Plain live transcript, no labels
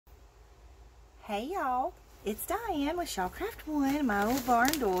Hey y'all, it's Diane with Shawcraft One, my old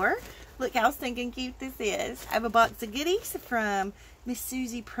barn door. Look how stinking cute this is. I have a box of goodies from Miss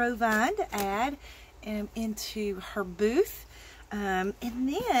Susie Provine to add into her booth. And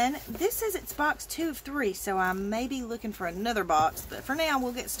then this says it's box 2 of 3, so I may be looking for another box, but for now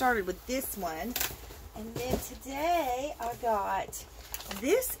we'll get started with this one. And then today I got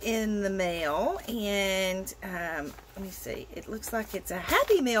this in the mail, and let me see, it looks like it's a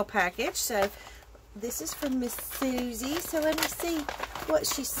Happy Meal package. So this is from Miss Susie, so let me see what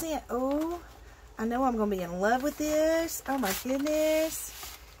she sent. Oh, I know I'm gonna be in love with this. Oh my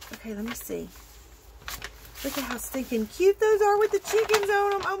goodness. Okay, let me see. Look at how stinking cute those are with the chickens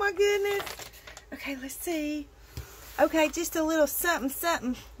on them. Oh my goodness. Okay, let's see. Okay, just a little something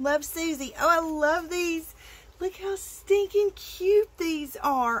something. Love, Susie. Oh, I love these. Look how stinking cute these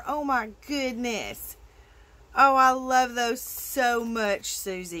are. Oh my goodness. Oh, I love those so much,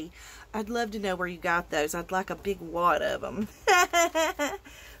 Susie. I'd love to know where you got those. I'd like a big wad of them.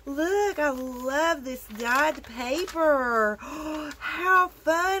 Look, I love this dyed paper. Oh, how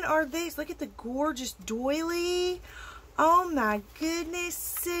fun are these? Look at the gorgeous doily. Oh my goodness,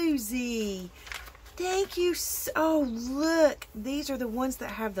 Susie. Thank you. Oh, look. These are the ones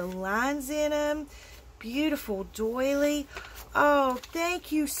that have the lines in them. Beautiful doily. Oh,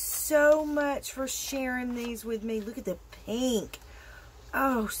 thank you so much for sharing these with me. Look at the pink.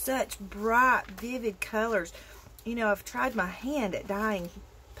 Oh, such bright, vivid colors. You know, I've tried my hand at dyeing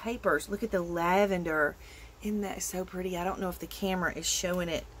papers. Look at the lavender. Isn't that so pretty? I don't know if the camera is showing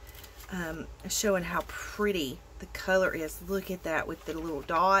it, showing how pretty the color is. Look at that with the little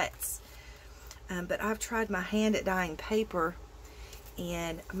dots. But I've tried my hand at dyeing paper,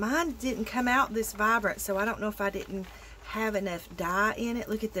 and mine didn't come out this vibrant, so I don't know if I didn't have enough dye in it.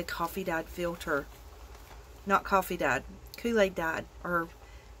 Look at the coffee dyed filter. Not coffee dyed, Kool-Aid dyed, or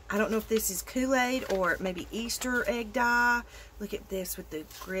I don't know if this is Kool-Aid or maybe Easter egg dye. Look at this with the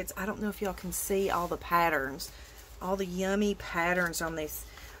grids. I don't know if y'all can see all the patterns, all the yummy patterns on this.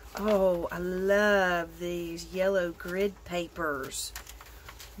 Oh, I love these yellow grid papers.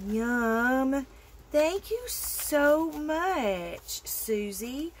 Yum. Thank you so much,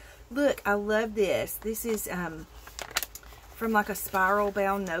 Susie. Look, I love this. This is from like a spiral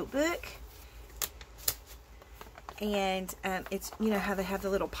bound notebook. And it's, you know how they have the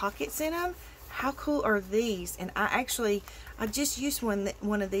little pockets in them. How cool are these? And I just used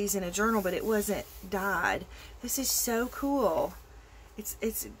one of these in a journal, but it wasn't dyed. This is so cool.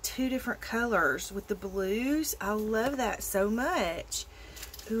 It's 2 different colors with the blues. I love that so much.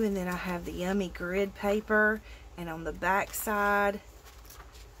 Ooh, and then I have the yummy grid paper, and on the back side,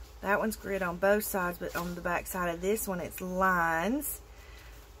 that one's grid on both sides, but on the back side of this one it's lines.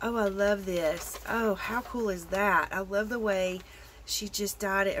 Oh, I love this. Oh, how cool is that? I love the way she just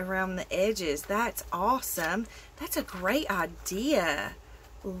dyed it around the edges. That's awesome. That's a great idea.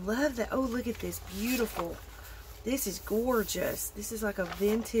 Love that. Oh, look at this. Beautiful. This is gorgeous. This is like a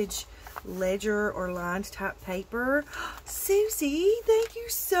vintage ledger or lined type paper. Susie, thank you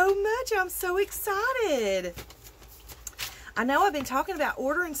so much. I'm so excited. I know I've been talking about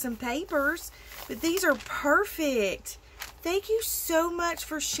ordering some papers, but these are perfect. Thank you so much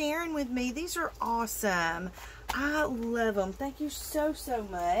for sharing with me. These are awesome. I love them. Thank you so, so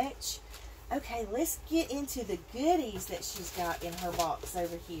much. Okay, let's get into the goodies that she's got in her box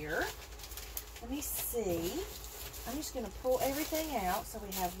over here. Let me see. I'm just going to pull everything out. So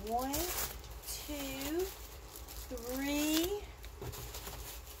we have 1, 2, 3,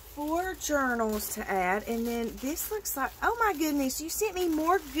 4 journals to add. And then this looks like, oh my goodness, you sent me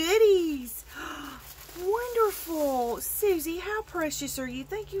more goodies. Wonderful. Susie, how precious are you?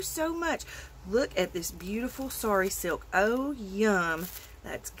 Thank you so much. Look at this beautiful sari silk. Oh, yum.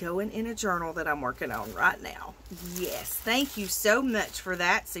 That's going in a journal that I'm working on right now. Yes, thank you so much for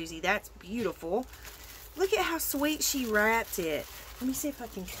that, Susie. That's beautiful. Look at how sweet she wrapped it. Let me see if I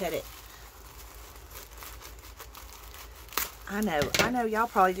can cut it. I know y'all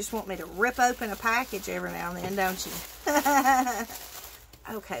probably just want me to rip open a package every now and then, don't you?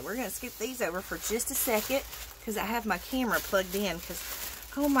 Okay, we're going to skip these over for just a second because I have my camera plugged in. Because,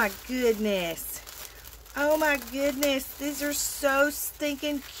 oh my goodness. Oh my goodness. These are so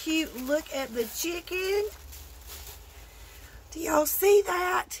stinking cute. Look at the chicken. Do y'all see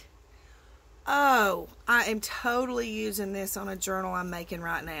that? Oh, I am totally using this on a journal I'm making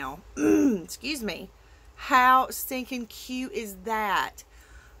right now. Excuse me. How stinking cute is that?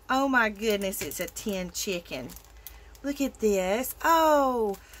 Oh my goodness, it's a tin chicken. Look at this.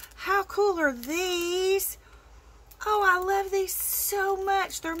 Oh, how cool are these? Oh, I love these so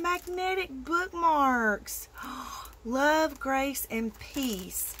much. They're magnetic bookmarks. Love, grace, and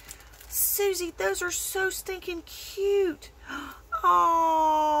peace. Susie, those are so stinking cute.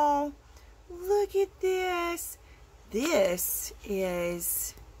 Oh, look at this. This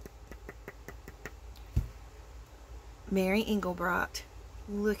is Mary Engelbrot.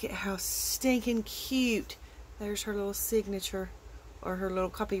 Look at how stinking cute. There's her little signature, or her little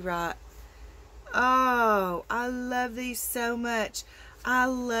copyright. Oh, I love these so much. I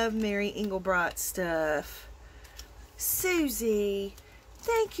love Mary Engelbrot stuff. Susie,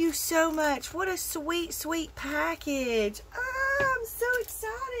 thank you so much. What a sweet, sweet package. Oh, I'm so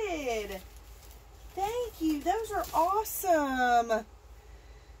excited. Thank you. Those are awesome.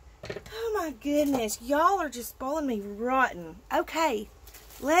 Oh my goodness. Y'all are just spoiling me rotten. Okay,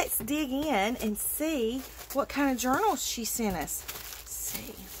 let's dig in and see what kind of journals she sent us. Let's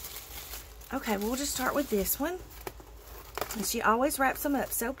see. Okay, we'll just start with this one. And she always wraps them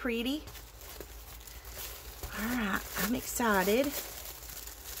up so pretty. Alright, I'm excited.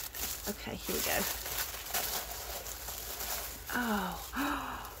 Okay, here we go.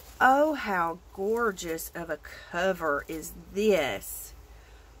 Oh, oh, how gorgeous of a cover is this.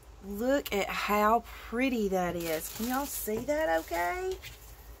 Look at how pretty that is. Can y'all see that okay?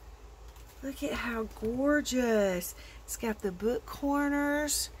 Look at how gorgeous. It's got the book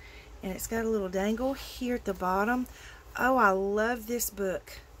corners, and it's got a little dangle here at the bottom. Oh, I love this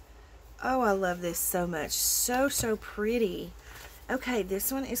book. Oh, I love this so much. So, so pretty. Okay,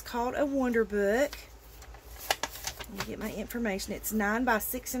 this one is called a Wonder Book. Let me get my information. It's 9 by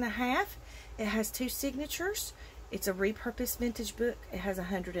 6.5. It has 2 signatures. It's a repurposed vintage book. It has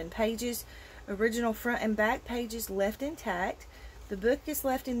 100 pages. Original front and back pages left intact. The book is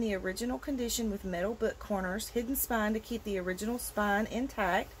left in the original condition with metal book corners, hidden spine to keep the original spine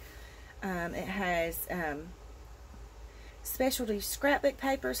intact. It has specialty scrapbook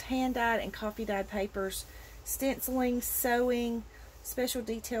papers, hand-dyed and coffee-dyed papers, stenciling, sewing, special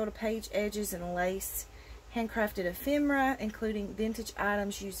detail to page edges and lace, handcrafted ephemera, including vintage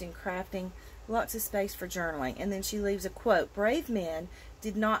items used in crafting, lots of space for journaling. And then she leaves a quote, "Brave men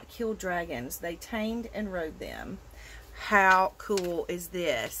did not kill dragons, they tamed and rode them." How cool is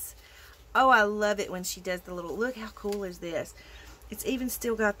this? Oh, I love it when she does the little, look how cool is this? It's even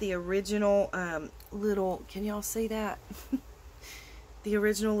still got the original little, can y'all see that? The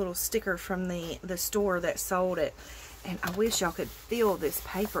original little sticker from the store that sold it. And I wish y'all could feel this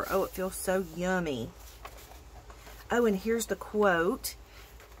paper. Oh, it feels so yummy. Oh, and here's the quote.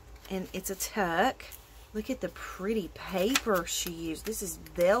 And it's a tuck. Look at the pretty paper she used. This is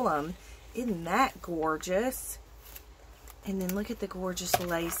vellum. Isn't that gorgeous? And then look at the gorgeous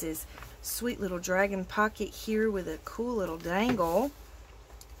laces. Sweet little dragon pocket here with a cool little dangle.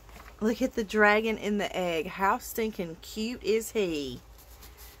 Look at the dragon in the egg. How stinking cute is he?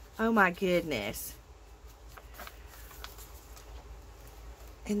 Oh my goodness.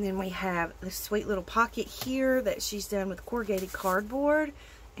 And then we have the sweet little pocket here that she's done with corrugated cardboard.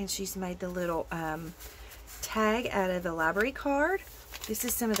 And she's made the little tag out of the library card. This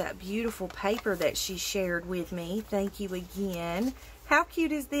is some of that beautiful paper that she shared with me. Thank you again. How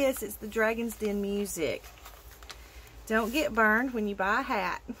cute is this? It's the Dragon's Den music. Don't get burned when you buy a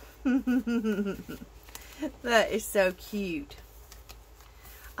hat. That is so cute.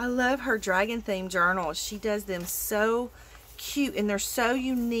 I love her dragon themed journals. She does them so cute and they're so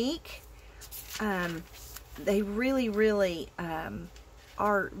unique. They really, really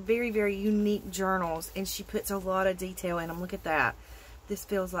are very, very unique journals, and she puts a lot of detail in them. Look at that. This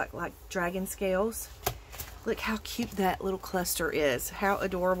feels like dragon scales. Look how cute that little cluster is. How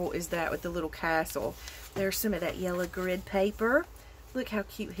adorable is that with the little castle? There's some of that yellow grid paper. Look how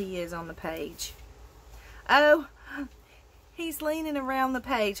cute he is on the page. Oh, he's leaning around the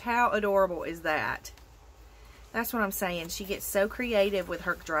page. How adorable is that? That's what I'm saying. She gets so creative with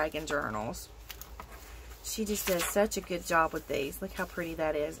her dragon journals. She just does such a good job with these. Look how pretty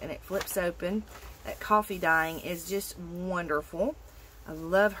that is. And it flips open. That coffee dyeing is just wonderful. I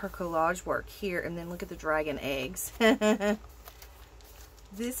love her collage work here. And then look at the dragon eggs.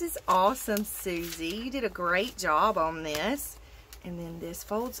 This is awesome, Susie. You did a great job on this. And then this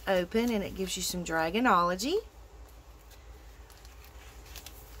folds open and it gives you some dragonology.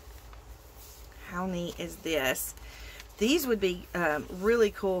 How neat is this? These would be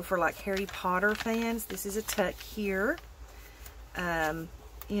really cool for like Harry Potter fans. This is a tuck here. You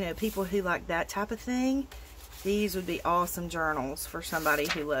know, people who like that type of thing. These would be awesome journals for somebody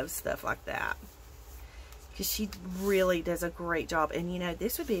who loves stuff like that. Because she really does a great job. And you know,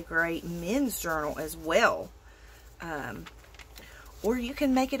 this would be a great men's journal as well. Or you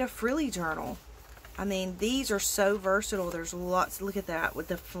can make it a frilly journal. I mean, these are so versatile. There's lots. Look at that with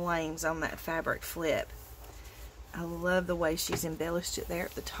the flames on that fabric flip. I love the way she's embellished it there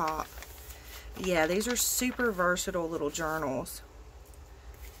at the top. Yeah, these are super versatile little journals.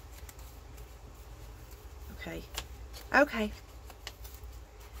 Okay. Okay.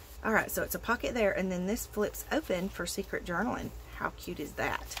 Alright, so it's a pocket there, and then this flips open for secret journaling. How cute is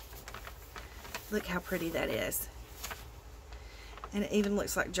that? Look how pretty that is. And it even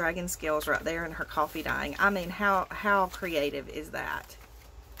looks like dragon scales right there in her coffee dyeing. I mean, how creative is that?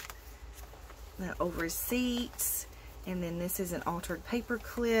 Now, over receipts. And then this is an altered paper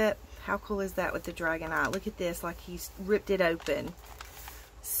clip. How cool is that with the dragon eye? Look at this, like he's ripped it open.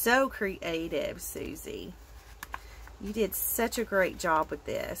 So creative, Susie. You did such a great job with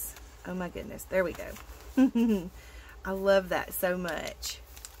this. Oh my goodness. There we go. I love that so much.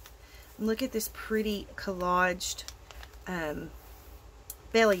 And look at this pretty collaged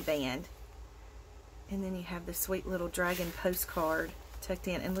belly band. And then you have the sweet little dragon postcard tucked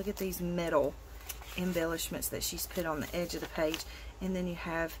in. And look at these metal embellishments that she's put on the edge of the page. And then you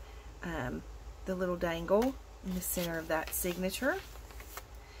have the little dangle in the center of that signature.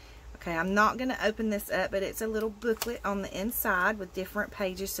 Okay, I'm not going to open this up, but it's a little booklet on the inside with different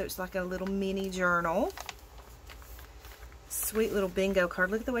pages, so it's like a little mini journal. Sweet little bingo card.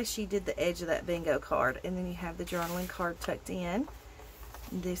 Look at the way she did the edge of that bingo card. And then you have the journaling card tucked in.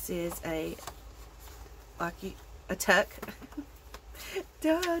 This is a tuck.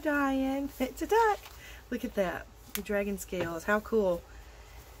 Duh, Diane. It's a duck. Look at that. The dragon scales. How cool.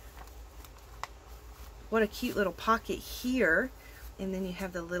 What a cute little pocket here. And then you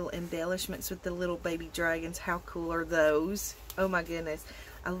have the little embellishments with the little baby dragons. How cool are those? Oh my goodness.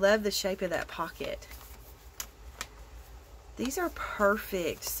 I love the shape of that pocket. These are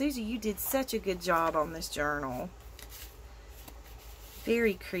perfect. Susie, you did such a good job on this journal.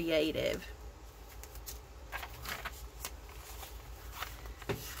 Very creative.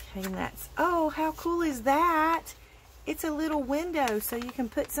 Okay, and that's, oh, how cool is that? It's a little window so you can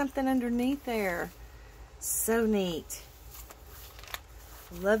put something underneath there. So neat.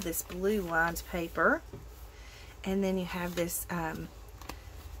 Love this blue lined paper. And then you have this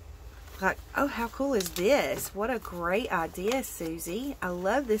like, oh, how cool is this? What a great idea, Susie. I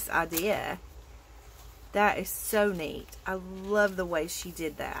love this idea. That is so neat. I love the way she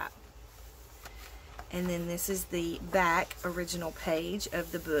did that. And then this is the back original page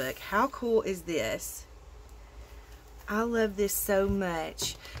of the book. How cool is this? I love this so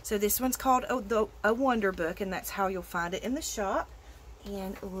much. So this one's called A Wonder Book, and that's how you'll find it in the shop.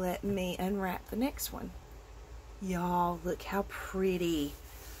 And let me unwrap the next one. Y'all, look how pretty.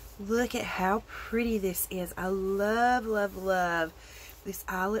 Look at how pretty this is. I love, love, love this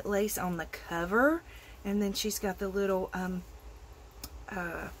eyelet lace on the cover. And then she's got the little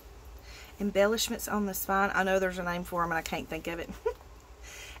embellishments on the spine. I know there's a name for them and I can't think of it.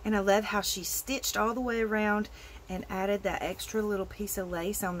 And I love how she stitched all the way around and added that extra little piece of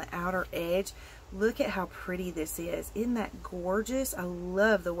lace on the outer edge. Look at how pretty this is. Isn't that gorgeous? I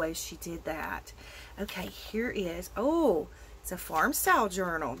love the way she did that. Okay, here is, oh, it's a farm style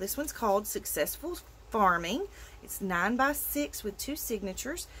journal. This one's called Successful Farming. It's 9x6 with 2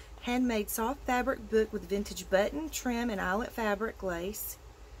 signatures. Handmade soft fabric book with vintage button, trim, and eyelet fabric lace.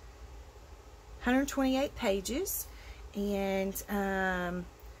 128 pages. And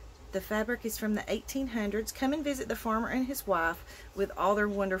the fabric is from the 1800s. Come and visit the farmer and his wife with all their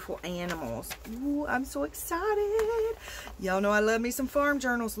wonderful animals. Ooh, I'm so excited. Y'all know I love me some farm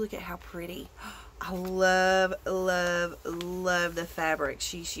journals. Look at how pretty. I love, love, love the fabric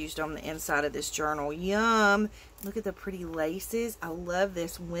she's used on the inside of this journal. Yum. Look at the pretty laces. I love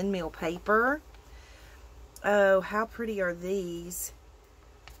this windmill paper. Oh, how pretty are these?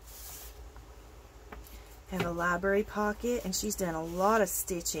 Have a library pocket, and she's done a lot of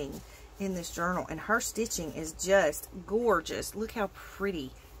stitching in this journal, and her stitching is just gorgeous. Look how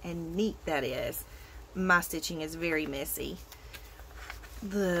pretty and neat that is. My stitching is very messy.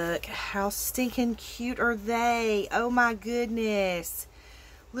 Look how stinking cute are they. Oh my goodness.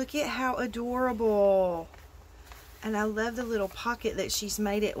 Look at how adorable. And I love the little pocket that she's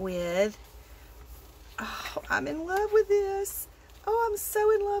made it with. Oh, I'm in love with this. Oh, I'm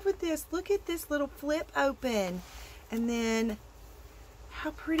so in love with this. Look at this little flip open. And then, how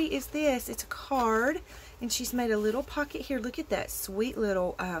pretty is this? It's a card, and she's made a little pocket here. Look at that sweet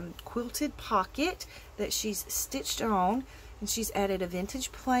little quilted pocket that she's stitched on. And she's added a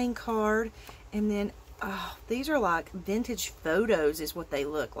vintage playing card. And then, oh, these are like vintage photos is what they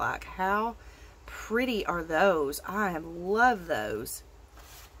look like. How pretty are those? I love those.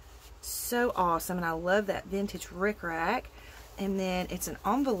 So awesome. And I love that vintage rickrack. And then it's an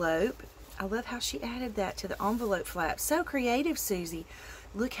envelope. I love how she added that to the envelope flap. So creative, Susie.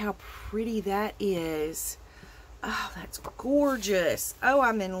 Look how pretty that is. Oh, that's gorgeous. Oh,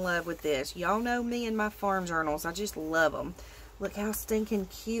 I'm in love with this. Y'all know me and my farm journals. I just love them. Look how stinking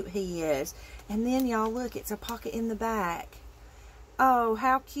cute he is. And then, y'all, look, it's a pocket in the back. Oh,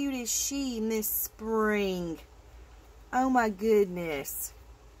 how cute is she, Miss Spring? Oh, my goodness.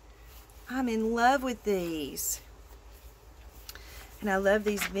 I'm in love with these. And I love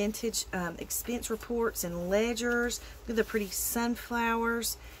these vintage expense reports and ledgers. Look at the pretty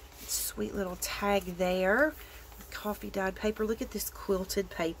sunflowers. Sweet little tag there. Coffee dyed paper. Look at this quilted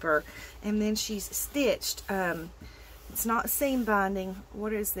paper. And then she's stitched. It's not seam binding.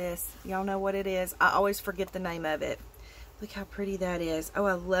 What is this? Y'all know what it is? I always forget the name of it. Look how pretty that is. Oh,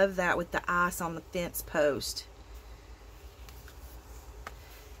 I love that with the ice on the fence post.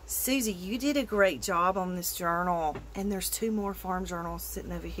 Susie, you did a great job on this journal. And there's 2 more farm journals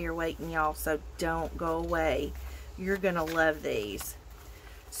sitting over here waiting, y'all. So don't go away. You're going to love these.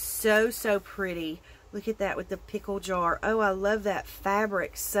 So, so pretty. Look at that with the pickle jar. Oh, I love that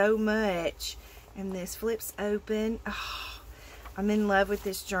fabric so much. And this flips open. Oh, I'm in love with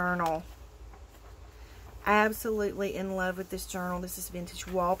this journal. Absolutely in love with this journal. This is vintage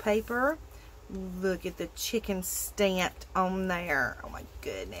wallpaper. Look at the chicken stamped on there. Oh my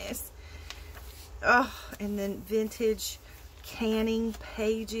goodness. Oh, and then vintage canning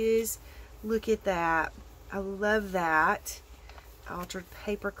pages. Look at that. I love that. Altered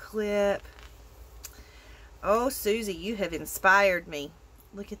paper clip. Oh, Susie, you have inspired me.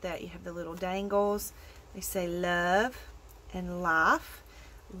 Look at that. You have the little dangles. They say love and life.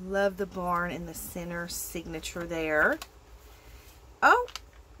 Love the barn in the center signature there. Oh,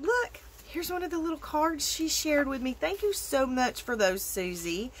 look. Here's one of the little cards she shared with me. Thank you so much for those,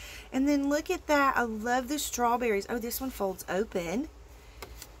 Susie. And then look at that. I love the strawberries. Oh, this one folds open.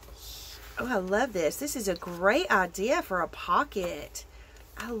 Oh, I love this. This is a great idea for a pocket.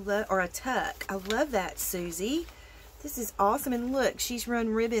 Or a tuck. I love that, Susie. This is awesome. And look, she's run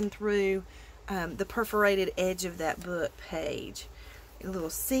ribbon through the perforated edge of that book page. A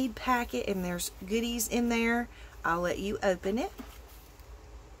little seed packet, and there's goodies in there. I'll let you open it.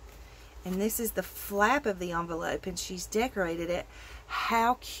 And this is the flap of the envelope, and she's decorated it.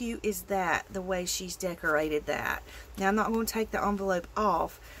 How cute is that, the way she's decorated that? Now, I'm not going to take the envelope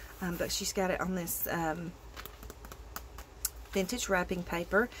off, but she's got it on this vintage wrapping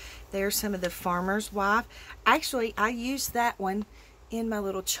paper. There's some of the Farmer's Wife. Actually, I used that one in my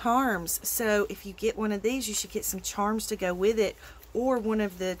little charms. So if you get one of these, you should get some charms to go with it, or one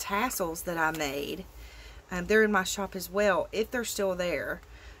of the tassels that I made. They're in my shop as well, if they're still there.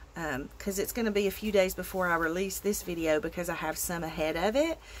 Because it's going to be a few days before I release this video, because I have some ahead of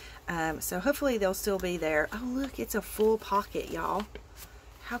it. So hopefully they'll still be there. Oh, look, it's a full pocket, y'all.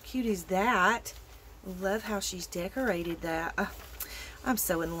 How cute is that? Love how she's decorated that. I'm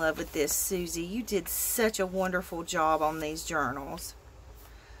so in love with this, Susie. You did such a wonderful job on these journals.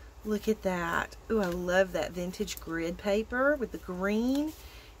 Look at that. Ooh, I love that vintage grid paper with the green.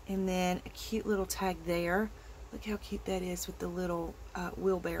 And then a cute little tag there. Look how cute that is with the little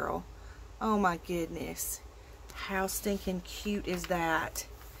wheelbarrow. Oh my goodness. How stinking cute is that?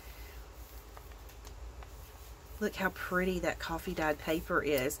 Look how pretty that coffee dyed paper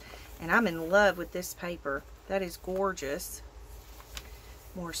is. And I'm in love with this paper. That is gorgeous.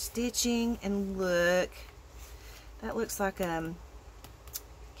 More stitching, and look. That looks like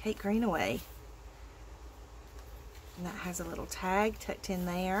Kate Greenaway. And that has a little tag tucked in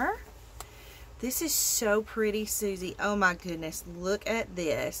there. This is so pretty, Susie. Oh my goodness, look at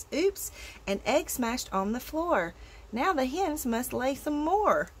this. Oops, an egg smashed on the floor. Now the hens must lay some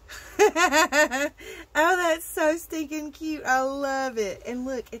more. Oh, that's so stinking cute. I love it. And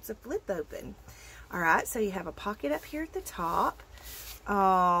look, it's a flip open. Alright, so you have a pocket up here at the top.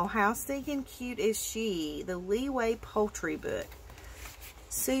 Oh, how stinking cute is she? The Leeway Poultry Book.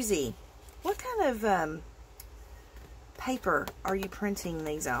 Susie, what kind of paper are you printing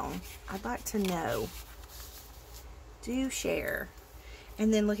these on? I'd like to know. Do share.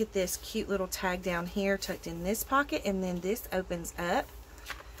 And then look at this cute little tag down here tucked in this pocket, and then this opens up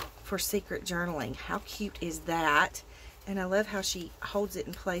for secret journaling. How cute is that? And I love how she holds it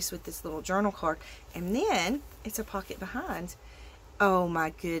in place with this little journal card, and then it's a pocket behind. Oh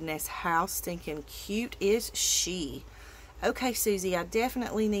my goodness, how stinking cute is she? Okay, Susie, I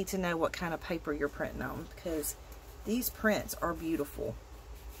definitely need to know what kind of paper you're printing on, because these prints are beautiful.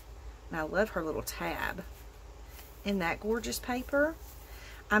 And I love her little tab. Isn't that gorgeous paper?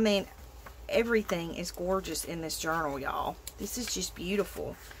 I mean, everything is gorgeous in this journal, y'all. This is just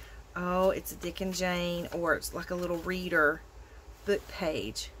beautiful. Oh, it's a Dick and Jane, or it's like a little reader book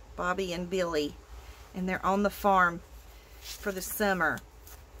page. Bobby and Billy. And they're on the farm for the summer.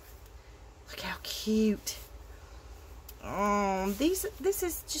 Look how cute. Oh, this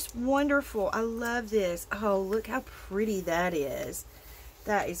is just wonderful. I love this. Oh, look how pretty that is.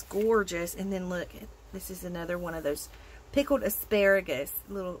 That is gorgeous. And then look, this is another one of those pickled asparagus,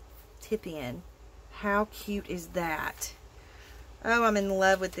 little tip in. How cute is that? Oh, I'm in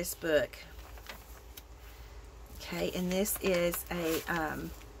love with this book. Okay, and this is a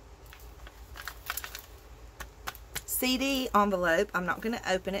CD envelope. I'm not going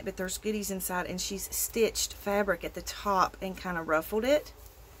to open it, but there's goodies inside, and she's stitched fabric at the top and kind of ruffled it.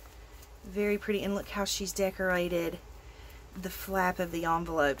 Very pretty, and look how she's decorated the flap of the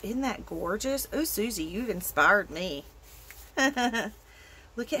envelope. Isn't that gorgeous? Oh, Susie, you've inspired me.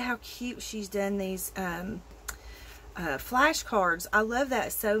 Look at how cute she's done these flashcards. I love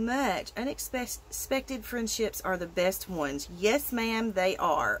that so much. Unexpected friendships are the best ones. Yes, ma'am, they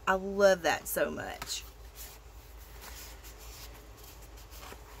are. I love that so much.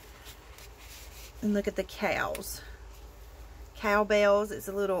 And look at the cows. Cowbells. It's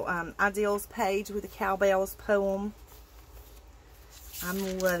a little ideals page with a cowbells poem.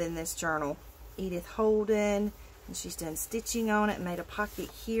 I'm loving this journal. Edith Holden. And she's done stitching on it, made a pocket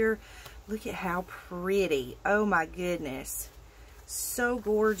here. Look at how pretty. Oh my goodness. So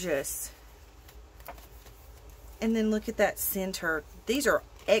gorgeous. And then look at that center. These are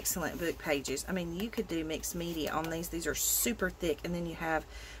excellent book pages. I mean, you could do mixed media on these. These are super thick. And then you have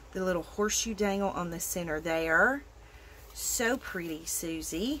the little horseshoe dangle on the center there. So pretty,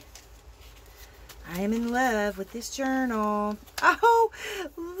 Susie. I am in love with this journal. Oh,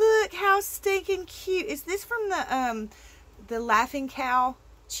 look how stinking cute. Is this from the Laughing Cow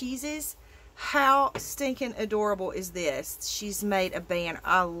cheeses? How stinking adorable is this? She's made a band.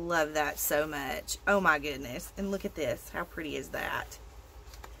 I love that so much. Oh my goodness. And look at this. How pretty is that?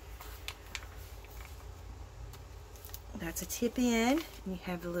 That's a tip in. And you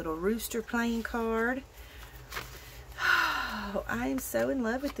have the little rooster playing card. Oh, I am so in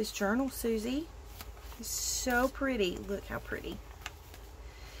love with this journal, Susie. It's so pretty. Look how pretty.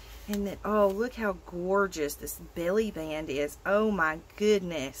 And then, oh, look how gorgeous this belly band is. Oh my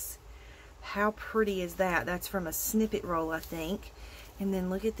goodness. How pretty is that? That's from a snippet roll, I think. And then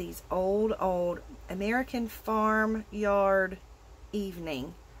look at these old American Farm Yard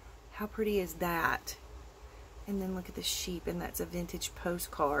Evening. How pretty is that? And then look at the sheep, and that's a vintage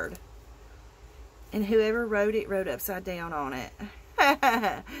postcard. And whoever wrote it wrote upside down on it.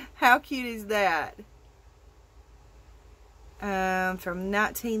 How cute is that? From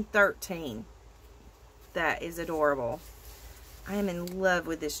 1913. That is adorable. I am in love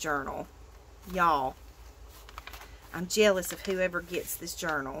with this journal. Y'all, I'm jealous of whoever gets this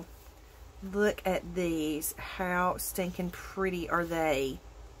journal. Look at these. How stinking pretty are they?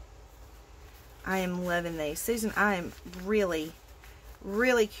 I am loving these. Susan, I am really,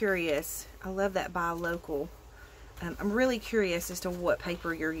 really curious. I love that buy local. I'm really curious as to what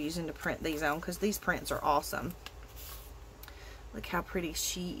paper you're using to print these on, because these prints are awesome. Look how pretty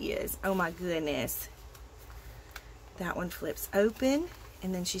she is. Oh my goodness. That one flips open,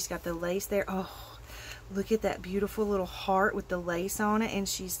 and then she's got the lace there. Oh, look at that beautiful little heart with the lace on it, and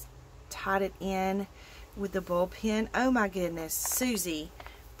she's tied it in with the ball pin. Oh my goodness, Susie,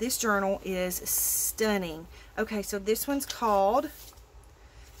 this journal is stunning. Okay, so this one's called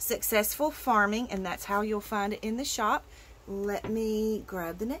Successful Farming, and that's how you'll find it in the shop. Let me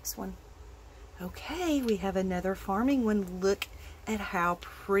grab the next one. Okay, we have another farming one. Look at how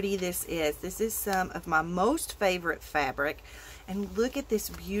pretty this is. This is some of my most favorite fabric, and look at this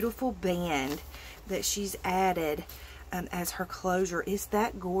beautiful band that she's added as her closure. Is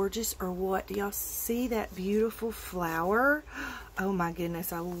that gorgeous or what? Do y'all see that beautiful flower? Oh my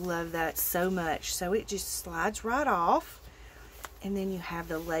goodness, I love that so much. So it just slides right off, and then you have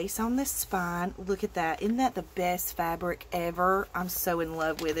the lace on the spine. Look at that. Isn't that the best fabric ever? I'm so in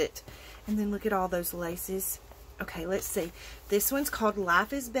love with it. And then look at all those laces. Okay, let's see. This one's called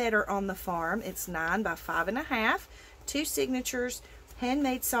Life is Better on the Farm. It's 9 by 5.5. 2 signatures.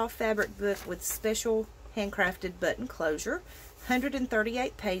 Handmade soft fabric book with special handcrafted button closure.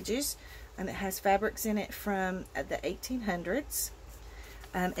 138 pages. And it has fabrics in it from the 1800s.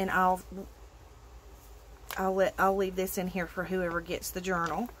 And I'll leave this in here for whoever gets the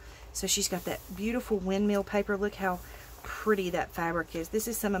journal. So she's got that beautiful windmill paper. Look how pretty that fabric is. This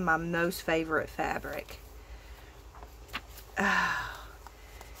is some of my most favorite fabric. Oh,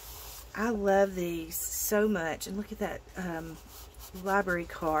 I love these so much. And look at that library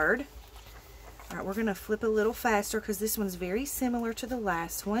card. Alright, we're going to flip a little faster because this one's very similar to the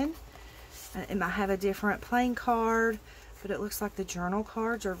last one. It might have a different plain card, but it looks like the journal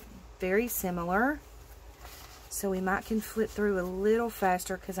cards are very similar. So we might can flip through a little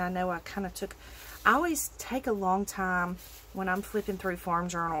faster because I know I kind of took I always take a long time when I'm flipping through farm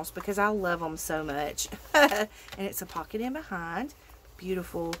journals because I love them so much. And it's a pocket in behind.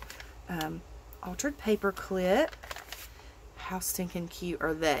 Beautiful altered paper clip. How stinking cute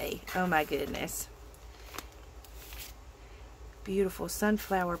are they? Oh my goodness. Beautiful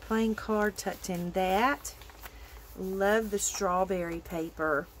sunflower playing card tucked in that. Love the strawberry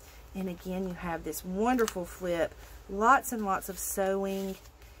paper. And again, you have this wonderful flip. Lots and lots of sewing.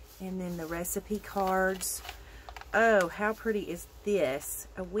 And then the recipe cards. Oh, how pretty is this?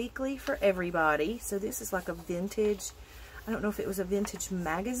 A weekly for everybody. So this is like a vintage. I don't know if it was a vintage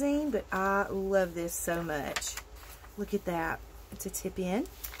magazine, but I love this so much. Look at that. It's a tip in.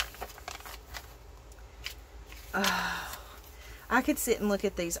 Oh, I could sit and look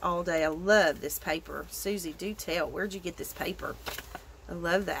at these all day. I love this paper. Susie, do tell. Where'd you get this paper? I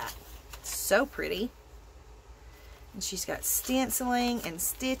love that. It's so pretty. And she's got stenciling and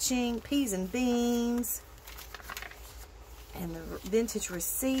stitching, peas and beans, and the vintage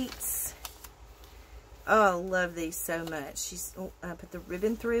receipts. Oh, I love these so much. She's put the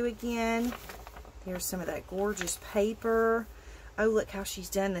ribbon through again. There's some of that gorgeous paper. Oh, look how she's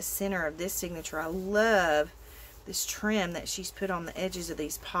done the center of this signature. I love this trim that she's put on the edges of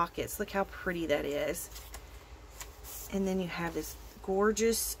these pockets. Look how pretty that is. And then you have this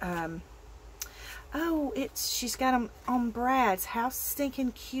gorgeous... oh, she's got them on brads. How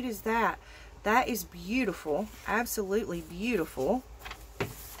stinking cute is that? That is beautiful. Absolutely beautiful.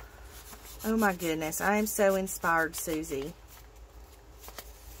 Oh my goodness. I am so inspired, Susie.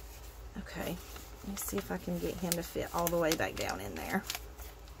 Okay. Let's see if I can get him to fit all the way back down in there.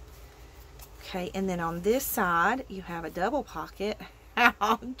 Okay, and then on this side, you have a double pocket.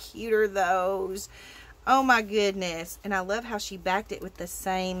 How cute are those? Oh my goodness. And I love how she backed it with the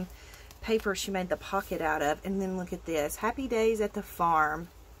same paper she made the pocket out of. And then look at this. Happy Days at the Farm.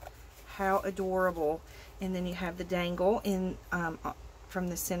 How adorable. And then you have the dangle in from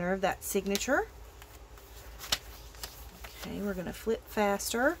the center of that signature. Okay, we're going to flip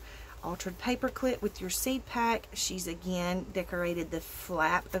faster. Altered paper clip with your seed pack. She's again decorated the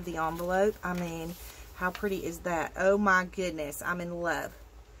flap of the envelope. I mean, how pretty is that? Oh my goodness, I'm in love.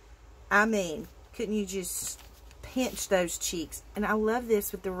 I mean, couldn't you just pinch those cheeks? And I love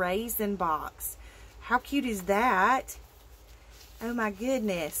this with the raisin box. How cute is that? Oh my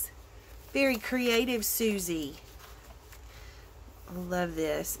goodness. Very creative, Susie. I love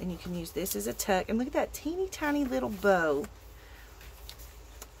this. And you can use this as a tuck. And look at that teeny tiny little bow.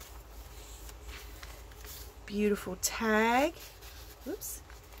 Beautiful tag. Oops.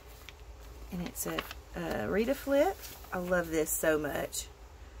 And it's a Rita flip. I love this so much.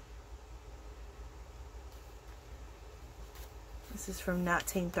 This is from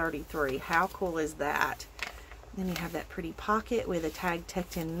 1933. How cool is that? Then you have that pretty pocket with a tag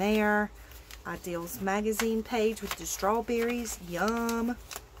tucked in there. Ideals magazine page with the strawberries. Yum.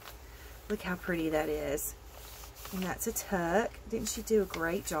 Look how pretty that is. And that's a tuck. Didn't she do a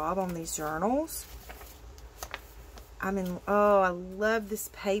great job on these journals? Oh, I love this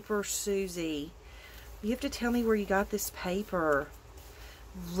paper, Susie. You have to tell me where you got this paper.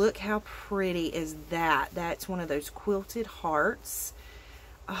 Look how pretty is that. That's one of those quilted hearts.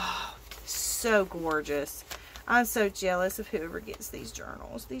 Oh, so gorgeous. I'm so jealous of whoever gets these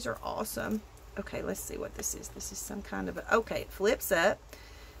journals. These are awesome. Okay, let's see what this is. This is some kind of a... Okay, it flips up.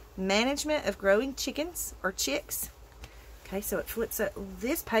 Management of growing chickens or chicks. Okay, so it flips up.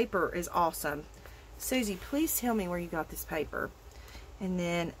 This paper is awesome. Susie, please tell me where you got this paper. And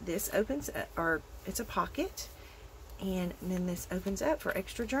then this opens up, or it's a pocket. And then this opens up for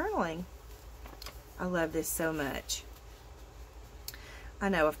extra journaling. I love this so much. I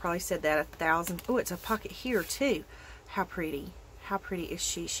know, I've probably said that 1,000. Oh, it's a pocket here too. How pretty. How pretty is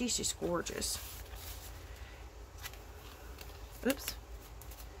she? She's just gorgeous. Oops.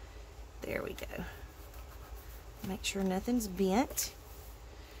 There we go. Make sure nothing's bent.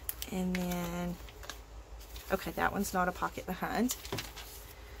 And then... Okay, that one's not a pocket behind.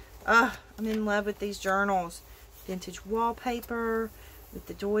 I'm in love with these journals. Vintage wallpaper with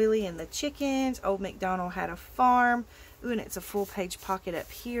the doily and the chickens. Old MacDonald had a farm. Ooh, and it's a full page pocket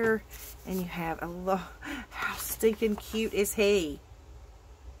up here. And you have a lot. How stinking cute is he?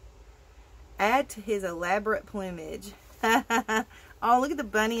 Add to his elaborate plumage. Oh, look at the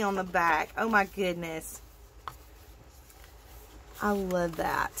bunny on the back. Oh my goodness. I love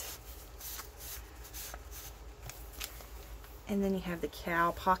that. And then you have the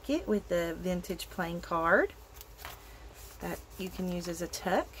cow pocket with the vintage playing card that you can use as a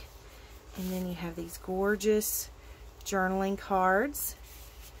tuck. And then you have these gorgeous journaling cards.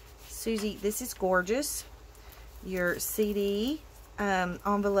 Susie, this is gorgeous. Your CD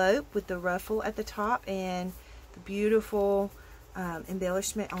envelope with the ruffle at the top and the beautiful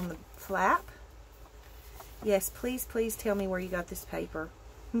embellishment on the flap. Yes, please, please tell me where you got this paper.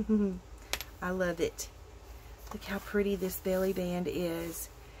 I love it. Look how pretty this belly band is.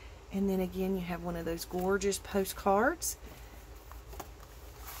 And then again, you have one of those gorgeous postcards.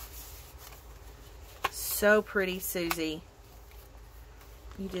 So pretty, Susie.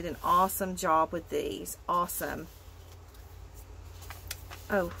 You did an awesome job with these. Awesome.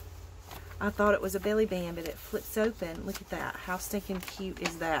 Oh, I thought it was a belly band, but it flips open. Look at that. How stinking cute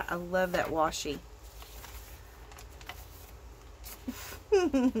is that? I love that washi.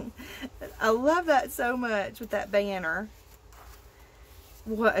 I love that so much with that banner.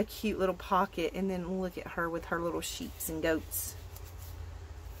 What a cute little pocket. And then look at her with her little sheep and goats.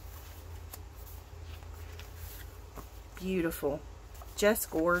 Beautiful.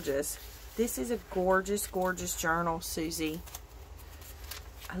 Just gorgeous. This is a gorgeous, gorgeous journal, Susie.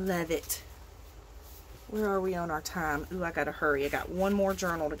 I love it. Where are we on our time? Ooh, I gotta hurry. I got one more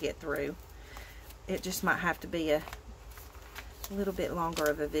journal to get through. It just might have to be a little bit longer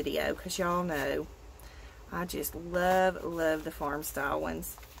of a video, because y'all know I just love the farm style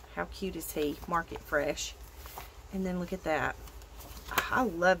ones. How cute is he? Market fresh. And then look at that. I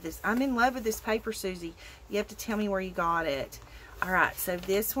love this. I'm in love with this paper, Susie. You have to tell me where you got it. Alright, so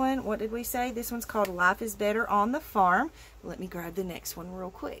this one, what did we say? This one's called Life is Better on the Farm. Let me grab the next one real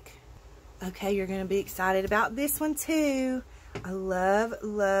quick. Okay, you're going to be excited about this one too. I love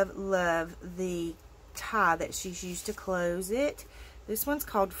the tie that she's used to close it. This one's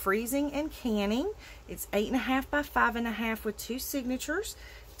called Freezing and Canning. It's 8.5 by 5.5 with 2 signatures.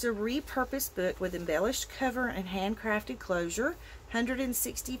 It's a repurposed book with embellished cover and handcrafted closure.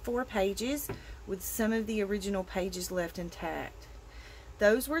 164 pages with some of the original pages left intact.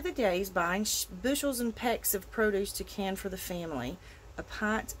 Those were the days buying bushels and pecks of produce to can for the family. A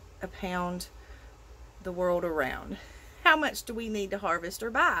pint a pound the world around. How much do we need to harvest or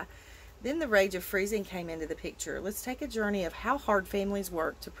buy? Then the rage of freezing came into the picture. Let's take a journey of how hard families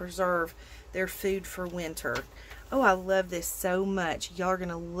work to preserve their food for winter. Oh, I love this so much. Y'all are going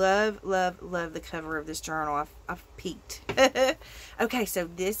to love the cover of this journal. I've peeked. Okay, so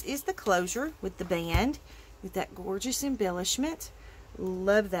this is the closure with the band, with that gorgeous embellishment.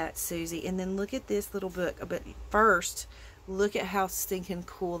 Love that, Susie. And then look at this little book. But first, look at how stinking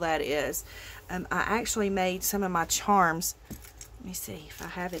cool that is. I actually made some of my charms. Let me see if I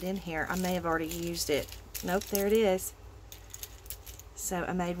have it in here. I may have already used it. Nope, there it is. So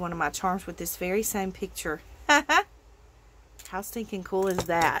I made one of my charms with this very same picture. How stinking cool is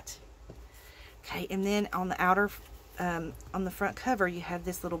that? Okay, and then on the outer, on the front cover, you have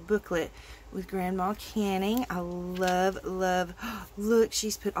this little booklet with Grandma canning. I love, look,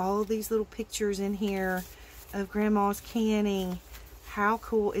 she's put all these little pictures in here of Grandma's canning. How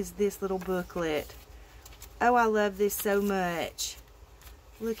cool is this little booklet? Oh, I love this so much.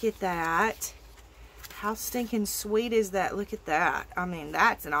 Look at that. How stinking sweet is that? Look at that. I mean,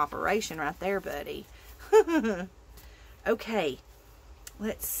 that's an operation right there, buddy. Okay,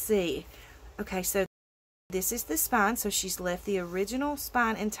 let's see. Okay, so this is the spine. So she's left the original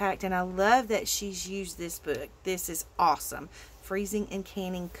spine intact, and I love that she's used this book. This is awesome. Freezing and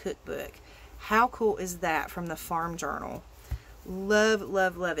Canning Cookbook. How cool is that from the Farm Journal?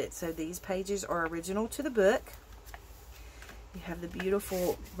 Love it. So these pages are original to the book. You have the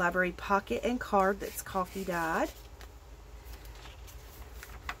beautiful library pocket and card that's coffee dyed.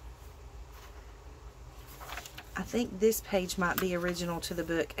 I think this page might be original to the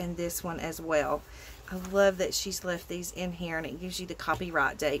book, and this one as well. I love that she's left these in here, and it gives you the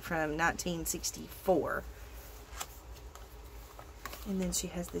copyright date from 1964. And then she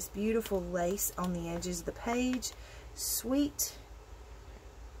has this beautiful lace on the edges of the page. Sweet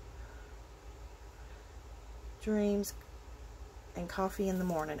dreams and coffee in the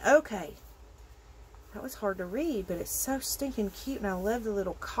morning. Okay. That was hard to read, but it's so stinking cute, and I love the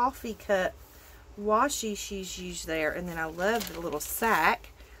little coffee cup washi she's used there. And then I love the little sack.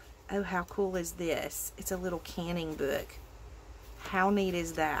 Oh, how cool is this? It's a little canning book. How neat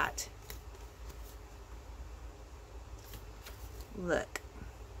is that? Look.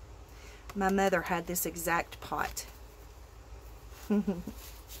 My mother had this exact pot.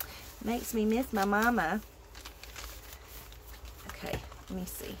 Makes me miss my mama. Okay, let me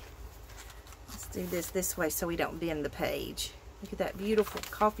see. Let's do this way so we don't bend the page. Look at that beautiful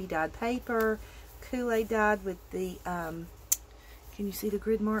coffee dyed paper. Kool-Aid dyed with the, can you see the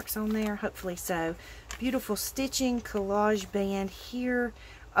grid marks on there? Hopefully so. Beautiful stitching, collage band here.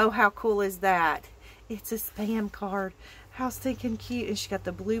 Oh, how cool is that? It's a spam card. How stinking cute. And she got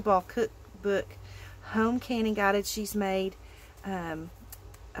the Blue Ball cookbook, home canning guided she's made. a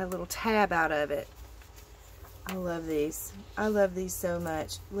little tab out of it. I love these. I love these so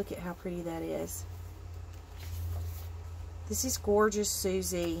much. Look at how pretty that is. This is gorgeous,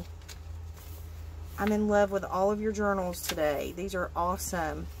 Susie. I'm in love with all of your journals today. These are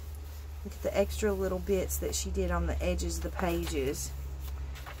awesome. Look at the extra little bits that she did on the edges of the pages.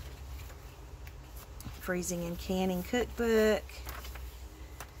 Freezing and canning cookbook.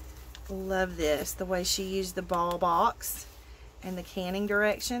 Love this. The way she used the ball box and the canning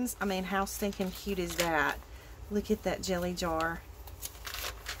directions. I mean, how stinking cute is that? Look at that jelly jar.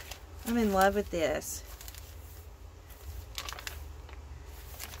 I'm in love with this.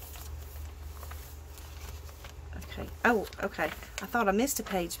 Okay. Oh, okay. I thought I missed a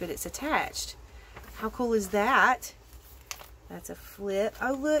page, but it's attached. How cool is that? That's a flip.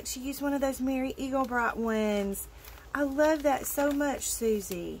 Oh, look. She used one of those Mary Eaglebright ones. I love that so much,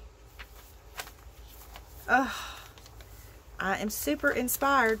 Susie. Oh, I am super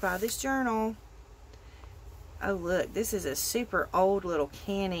inspired by this journal. Oh, look. This is a super old little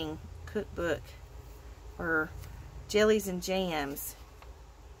canning cookbook. Or jellies and jams.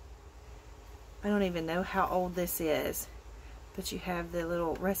 I don't even know how old this is. But you have the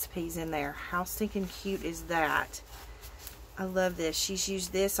little recipes in there. How stinking cute is that? I love this. She's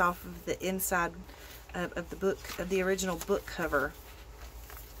used this off of the inside of the book, of the original book cover.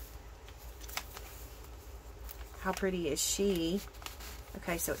 How pretty is she?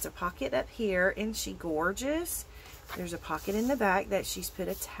 Okay, so it's a pocket up here. Isn't she gorgeous? There's a pocket in the back that she's put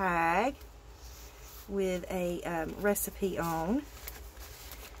a tag with a recipe on.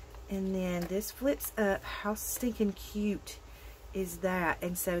 And then this flips up. How stinking cute is that?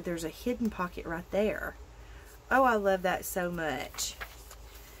 And so there's a hidden pocket right there. Oh, I love that so much.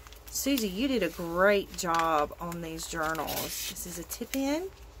 Susie, you did a great job on these journals. This is a tip-in.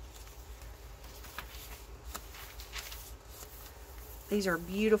 These are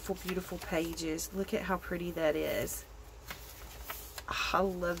beautiful, beautiful pages. Look at how pretty that is. Oh, I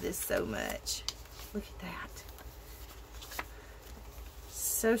love this so much. Look at that.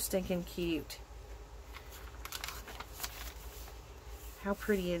 So stinking cute. How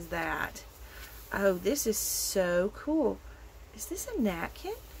pretty is that? Oh, this is so cool. Is this a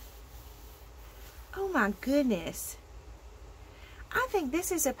napkin? Oh my goodness. I think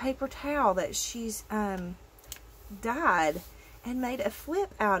this is a paper towel that she's dyed and made a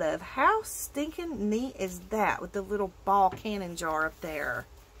flip out of. How stinking neat is that with the little ball cannon jar up there?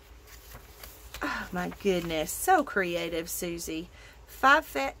 Oh my goodness. So creative, Susie. 5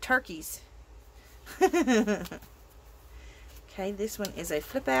 fat turkeys. Okay, this one is a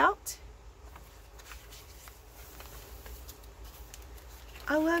flip out.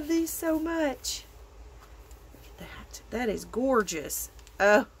 I love these so much. Look at that. That is gorgeous.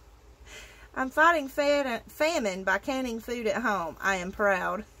 Oh, I'm fighting famine by canning food at home. I am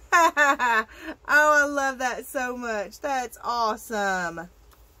proud. Oh, I love that so much. That's awesome.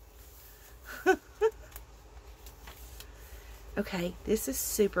 Okay, this is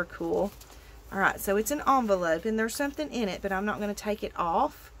super cool. Alright, so it's an envelope and there's something in it, but I'm not going to take it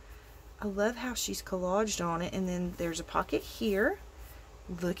off. I love how she's collaged on it. And then there's a pocket here.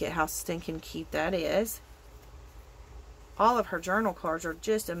 Look at how stinking cute that is. All of her journal cards are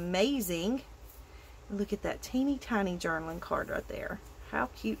just amazing. Look at that teeny tiny journaling card right there. How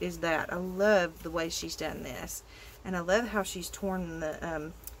cute is that? I love the way she's done this. And I love how she's torn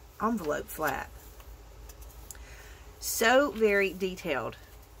the envelope flap. So very detailed.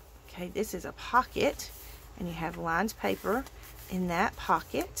 Okay, this is a pocket. And you have lined paper in that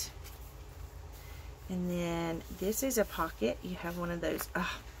pocket. And then this is a pocket. You have one of those.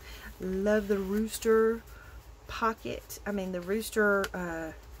 Oh, love the rooster pocket. I mean the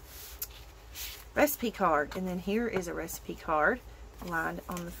rooster recipe card. And then here is a recipe card lined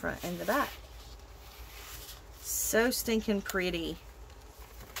on the front and the back. So stinking pretty.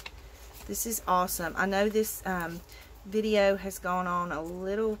 This is awesome. I know this video has gone on a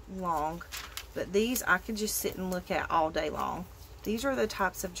little long, but these I could just sit and look at all day long. These are the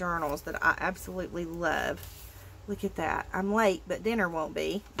types of journals that I absolutely love. Look at that. I'm late, but dinner won't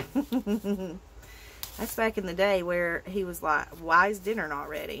be. That's back in the day where he was like, why is dinner not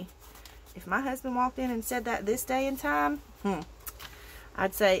ready? If my husband walked in and said that this day and time,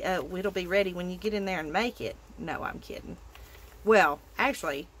 I'd say, it'll be ready when you get in there and make it. No, I'm kidding. Well,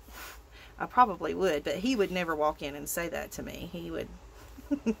 actually, I probably would, but he would never walk in and say that to me. He would,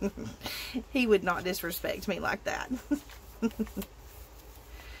 he would not disrespect me like that.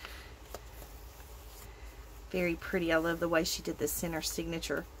 Very pretty. I love the way she did the center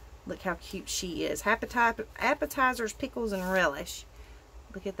signature. Look how cute she is. Appetizers, pickles, and relish.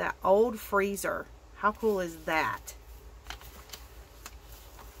 Look at that old freezer. How cool is that?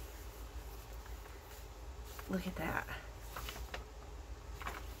 Look at that.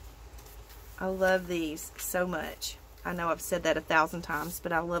 I love these so much. I know I've said that 1,000 times,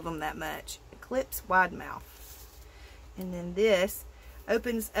 but I love them that much. Eclipse Wide Mouth. And then this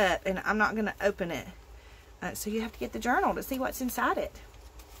opens up, and I'm not going to open it. So you have to get the journal to see what's inside it.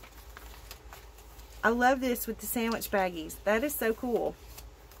 I love this with the sandwich baggies. That is so cool.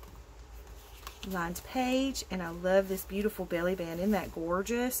 Lined page, and I love this beautiful belly band. Isn't that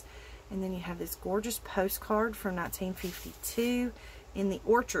gorgeous? And then you have this gorgeous postcard from 1952 in the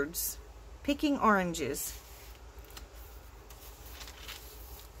orchards, picking oranges.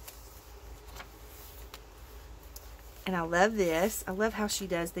 And I love this. I love how she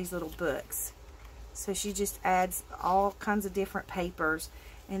does these little books. So she just adds all kinds of different papers,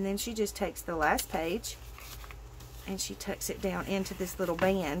 and then she just takes the last page and she tucks it down into this little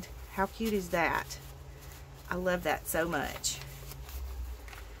band. How cute is that? I love that so much.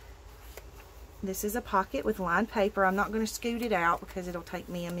 This is a pocket with lined paper. I'm not going to scoot it out because it'll take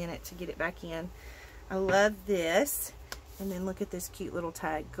me a minute to get it back in. I love this. And then look at this cute little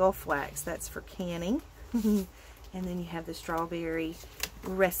tag, Gulf Wax. That's for canning. And then you have the strawberry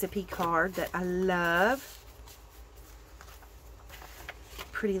recipe card that I love.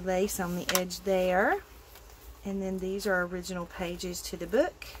 Pretty lace on the edge there. And then these are original pages to the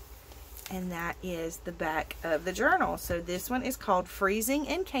book. And that is the back of the journal. So this one is called Freezing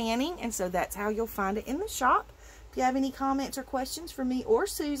and Canning, and so that's how you'll find it in the shop. If you have any comments or questions for me or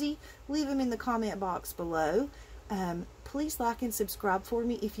Susie, leave them in the comment box below. Please like and subscribe for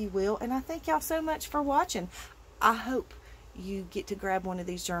me if you will, and I thank y'all so much for watching. I hope you get to grab one of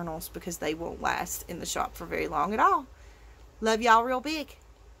these journals because they won't last in the shop for very long at all. Love y'all real big.